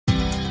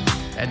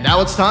And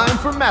now it's time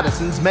for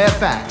Madison's Mad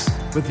Facts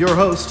with your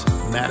host,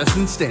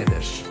 Madison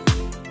Standish.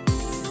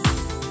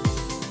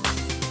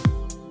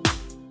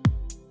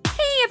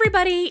 Hey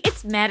everybody,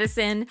 it's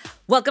Madison.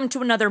 Welcome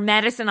to another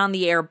Madison on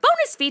the Air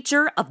bonus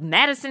feature of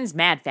Madison's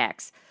Mad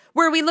Facts,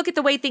 where we look at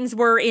the way things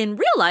were in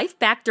real life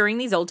back during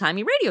these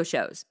old-timey radio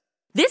shows.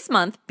 This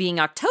month,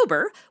 being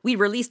October, we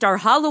released our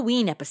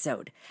Halloween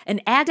episode, an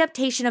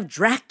adaptation of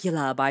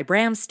Dracula by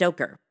Bram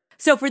Stoker.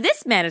 So for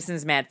this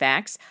Madison's Mad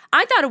Facts,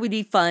 I thought it would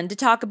be fun to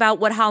talk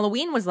about what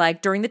Halloween was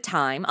like during the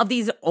time of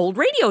these old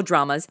radio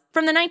dramas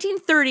from the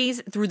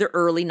 1930s through the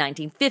early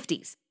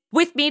 1950s.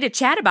 With me to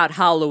chat about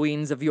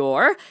Halloweens of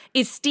yore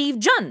is Steve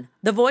Jun,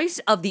 the voice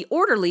of the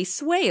orderly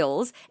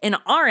Swales in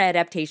our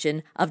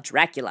adaptation of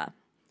Dracula.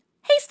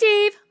 Hey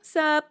Steve, what's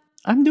up?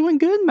 I'm doing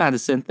good,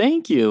 Madison,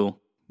 thank you.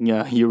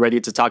 Yeah, you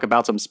ready to talk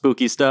about some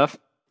spooky stuff?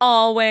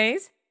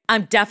 Always.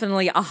 I'm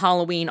definitely a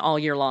Halloween all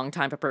year long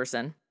type of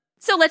person.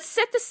 So let's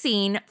set the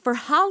scene for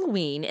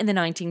Halloween in the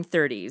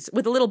 1930s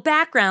with a little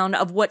background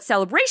of what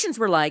celebrations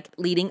were like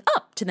leading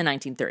up to the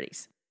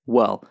 1930s.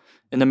 Well,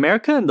 in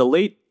America in the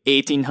late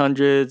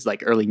 1800s,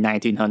 like early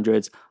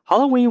 1900s,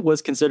 Halloween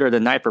was considered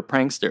a night for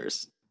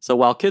pranksters. So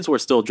while kids were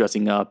still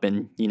dressing up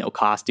in,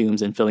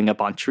 costumes and filling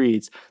up on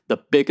treats, the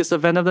biggest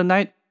event of the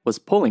night was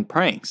pulling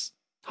pranks.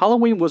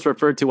 Halloween was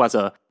referred to as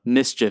a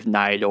mischief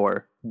night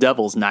or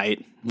devil's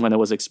night when it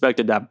was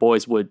expected that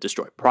boys would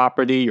destroy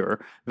property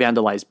or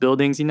vandalize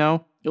buildings,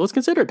 It was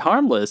considered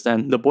harmless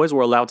and the boys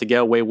were allowed to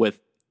get away with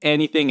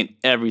anything and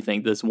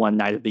everything this one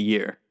night of the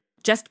year.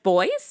 Just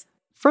boys?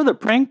 For the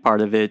prank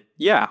part of it,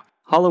 yeah,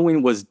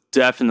 Halloween was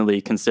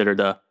definitely considered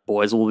a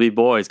boys will be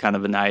boys kind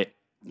of a night.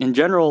 In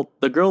general,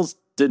 the girls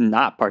did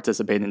not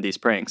participate in these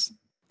pranks.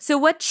 So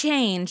what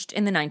changed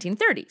in the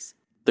 1930s?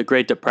 The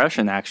Great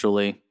Depression,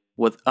 actually.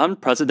 With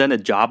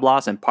unprecedented job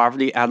loss and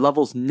poverty at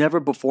levels never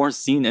before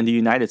seen in the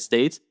United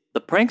States,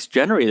 the pranks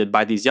generated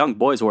by these young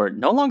boys were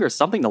no longer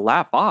something to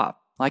laugh off.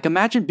 Like,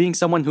 imagine being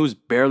someone who's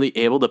barely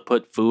able to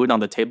put food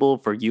on the table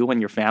for you and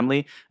your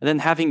family, and then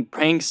having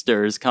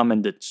pranksters come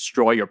and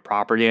destroy your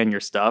property and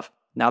your stuff.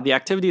 Now, the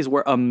activities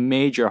were a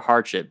major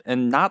hardship,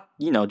 and not,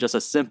 just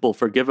a simple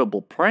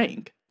forgivable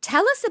prank.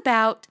 Tell us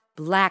about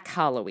Black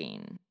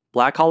Halloween.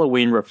 Black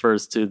Halloween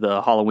refers to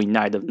the Halloween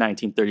night of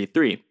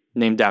 1933,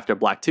 named after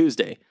Black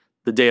Tuesday,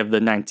 the day of the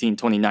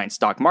 1929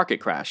 stock market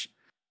crash.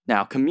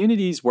 Now,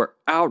 communities were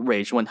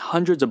outraged when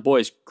hundreds of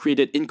boys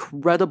created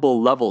incredible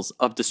levels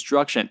of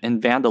destruction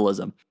and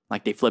vandalism.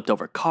 Like they flipped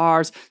over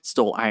cars,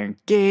 stole iron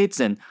gates,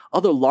 and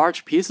other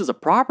large pieces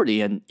of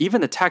property, and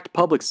even attacked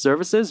public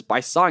services by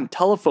sawing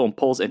telephone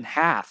poles in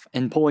half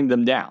and pulling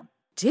them down.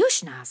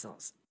 Douche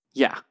nozzles.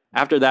 Yeah,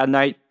 after that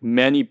night,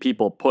 many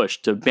people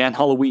pushed to ban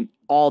Halloween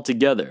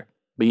altogether.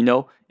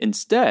 But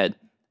instead,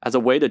 as a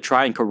way to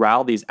try and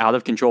corral these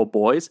out-of-control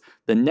boys,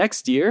 the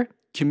next year,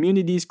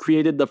 communities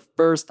created the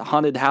first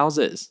haunted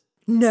houses.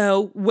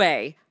 No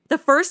way. The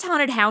first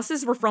haunted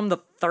houses were from the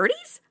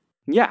 30s?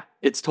 Yeah,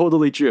 it's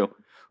totally true.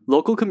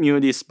 Local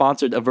communities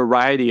sponsored a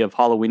variety of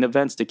Halloween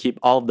events to keep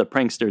all of the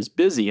pranksters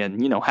busy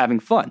and, having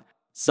fun.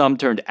 Some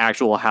turned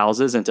actual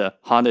houses into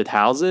haunted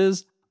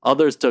houses.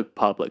 Others took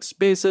public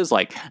spaces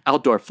like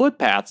outdoor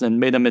footpaths and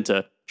made them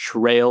into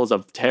trails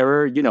of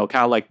terror, kind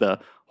of like the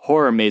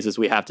horror mazes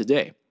we have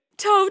today.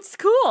 Totes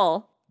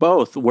cool.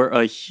 Both were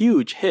a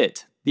huge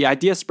hit. The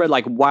idea spread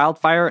like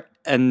wildfire,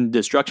 and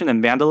destruction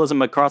and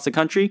vandalism across the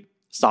country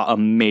saw a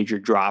major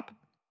drop.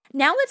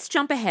 Now let's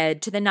jump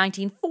ahead to the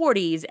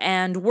 1940s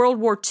and World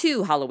War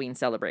II Halloween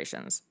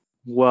celebrations.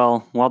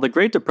 Well, while the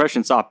Great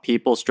Depression saw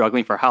people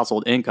struggling for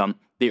household income,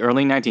 the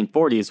early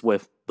 1940s,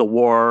 with the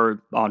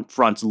war on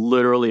fronts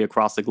literally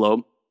across the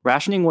globe,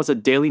 rationing was a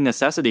daily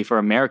necessity for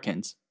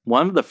Americans.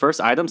 One of the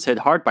first items hit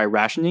hard by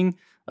rationing,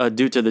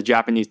 due to the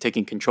Japanese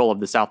taking control of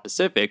the South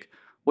Pacific,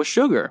 was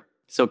sugar.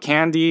 So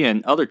candy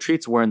and other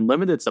treats were in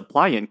limited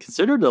supply and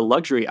considered a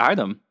luxury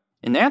item.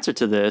 In answer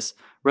to this,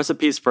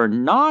 recipes for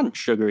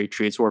non-sugary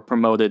treats were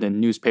promoted in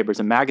newspapers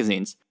and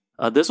magazines.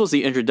 This was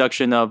the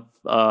introduction of,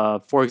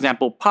 for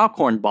example,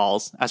 popcorn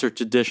balls as a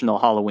traditional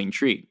Halloween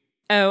treat.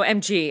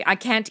 OMG, I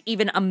can't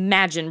even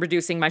imagine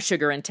reducing my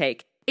sugar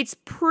intake. It's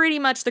pretty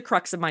much the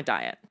crux of my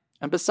diet.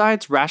 And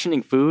besides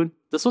rationing food,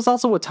 this was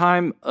also a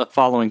time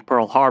following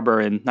Pearl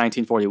Harbor in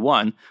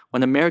 1941,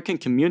 when American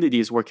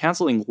communities were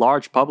canceling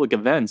large public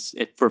events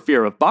for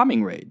fear of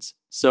bombing raids.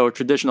 So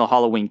traditional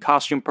Halloween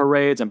costume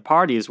parades and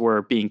parties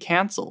were being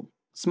canceled.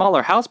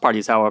 Smaller house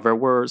parties, however,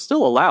 were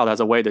still allowed as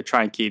a way to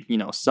try and keep,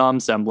 some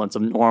semblance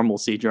of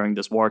normalcy during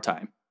this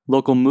wartime.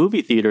 Local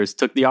movie theaters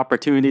took the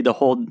opportunity to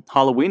hold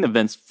Halloween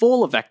events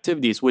full of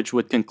activities which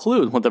would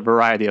conclude with a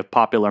variety of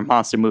popular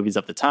monster movies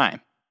of the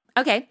time.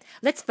 Okay,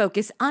 let's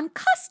focus on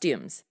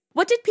costumes.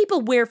 What did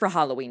people wear for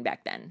Halloween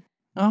back then?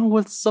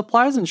 With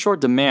supplies in short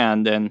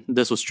demand, and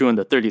this was true in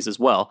the 30s as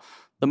well,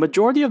 the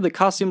majority of the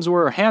costumes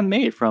were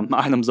handmade from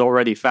items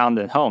already found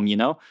at home,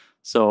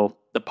 So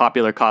the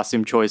popular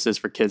costume choices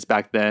for kids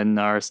back then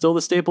are still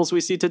the staples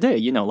we see today,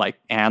 like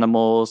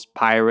animals,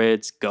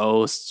 pirates,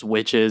 ghosts,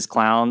 witches,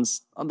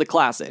 clowns, the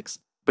classics.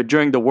 But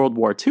during the World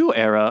War II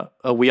era,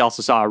 we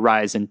also saw a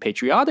rise in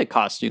patriotic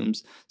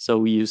costumes.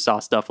 So you saw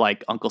stuff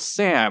like Uncle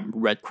Sam,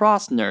 Red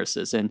Cross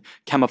nurses, and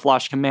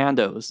camouflage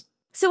commandos.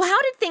 So how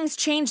did things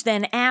change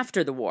then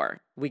after the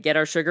war? We get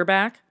our sugar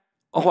back?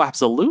 Oh,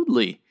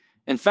 absolutely.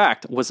 In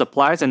fact, with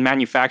supplies and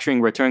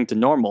manufacturing returning to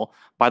normal,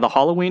 by the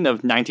Halloween of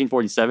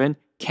 1947,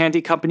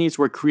 candy companies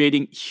were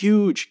creating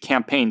huge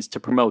campaigns to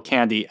promote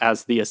candy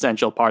as the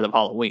essential part of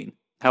Halloween.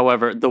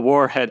 However, the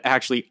war had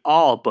actually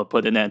all but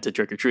put an end to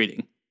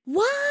trick-or-treating.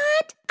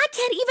 What? I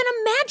can't even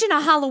imagine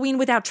a Halloween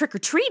without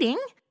trick-or-treating.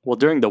 Well,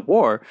 during the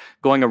war,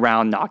 going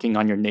around knocking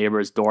on your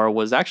neighbor's door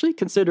was actually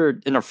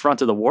considered an affront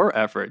to the war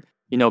effort,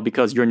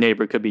 because your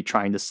neighbor could be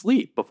trying to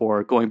sleep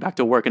before going back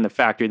to work in the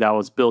factory that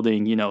was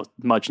building,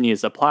 much needed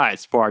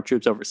supplies for our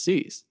troops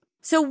overseas.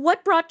 So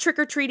what brought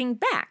trick-or-treating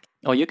back?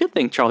 Oh, you could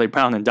thank Charlie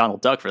Brown and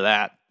Donald Duck for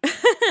that.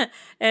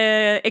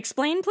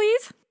 Explain,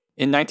 please?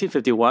 In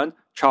 1951,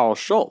 Charles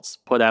Schulz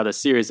put out a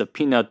series of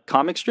peanut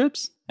comic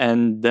strips,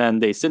 and then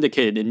they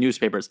syndicated in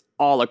newspapers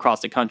all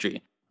across the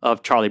country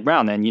of Charlie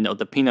Brown and,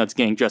 the Peanuts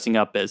gang dressing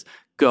up as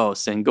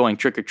ghosts and going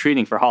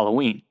trick-or-treating for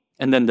Halloween.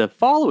 And then the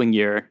following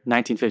year,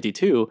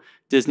 1952,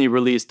 Disney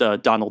released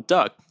Donald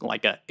Duck,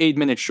 like an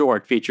 8-minute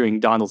short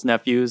featuring Donald's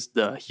nephews,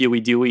 the Huey,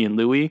 Dewey, and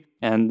Louie.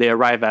 And they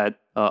arrive at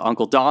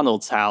Uncle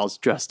Donald's house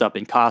dressed up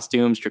in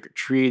costumes,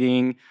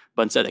 trick-or-treating.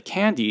 But instead of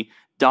candy,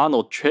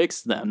 Donald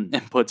tricks them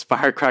and puts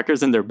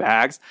firecrackers in their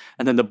bags.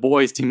 And then the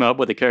boys team up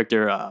with the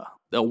character,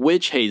 the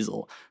Witch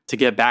Hazel, to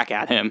get back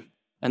at him.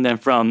 And then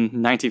from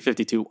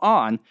 1952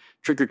 on,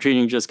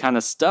 trick-or-treating just kind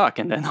of stuck.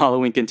 And then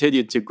Halloween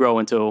continued to grow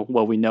into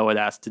what we know it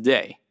as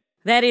today.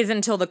 That is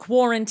until the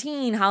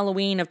quarantine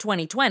Halloween of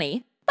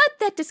 2020, but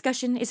that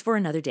discussion is for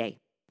another day.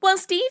 Well,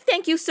 Steve,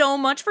 thank you so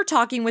much for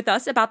talking with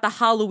us about the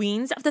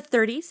Halloweens of the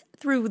 30s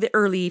through the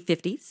early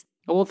 50s.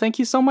 Well, thank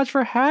you so much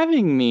for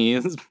having me.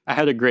 I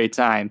had a great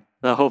time.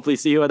 I'll hopefully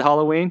see you at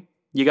Halloween.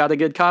 You got a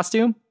good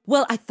costume?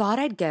 Well, I thought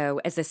I'd go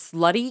as a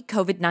slutty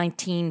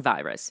COVID-19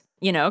 virus,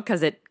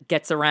 because it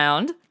gets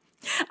around.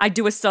 I'd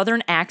do a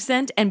southern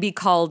accent and be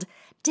called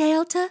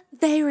Delta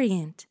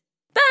variant.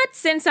 But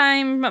since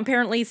I'm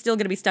apparently still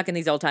going to be stuck in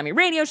these old-timey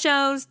radio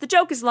shows, the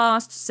joke is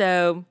lost,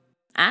 so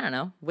I don't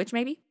know, which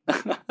maybe?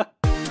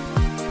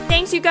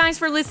 Thanks, you guys,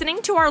 for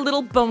listening to our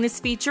little bonus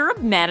feature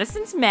of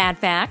Madison's Mad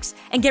Facts,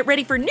 and get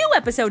ready for new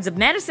episodes of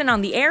Madison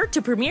on the Air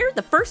to premiere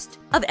the first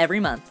of every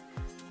month.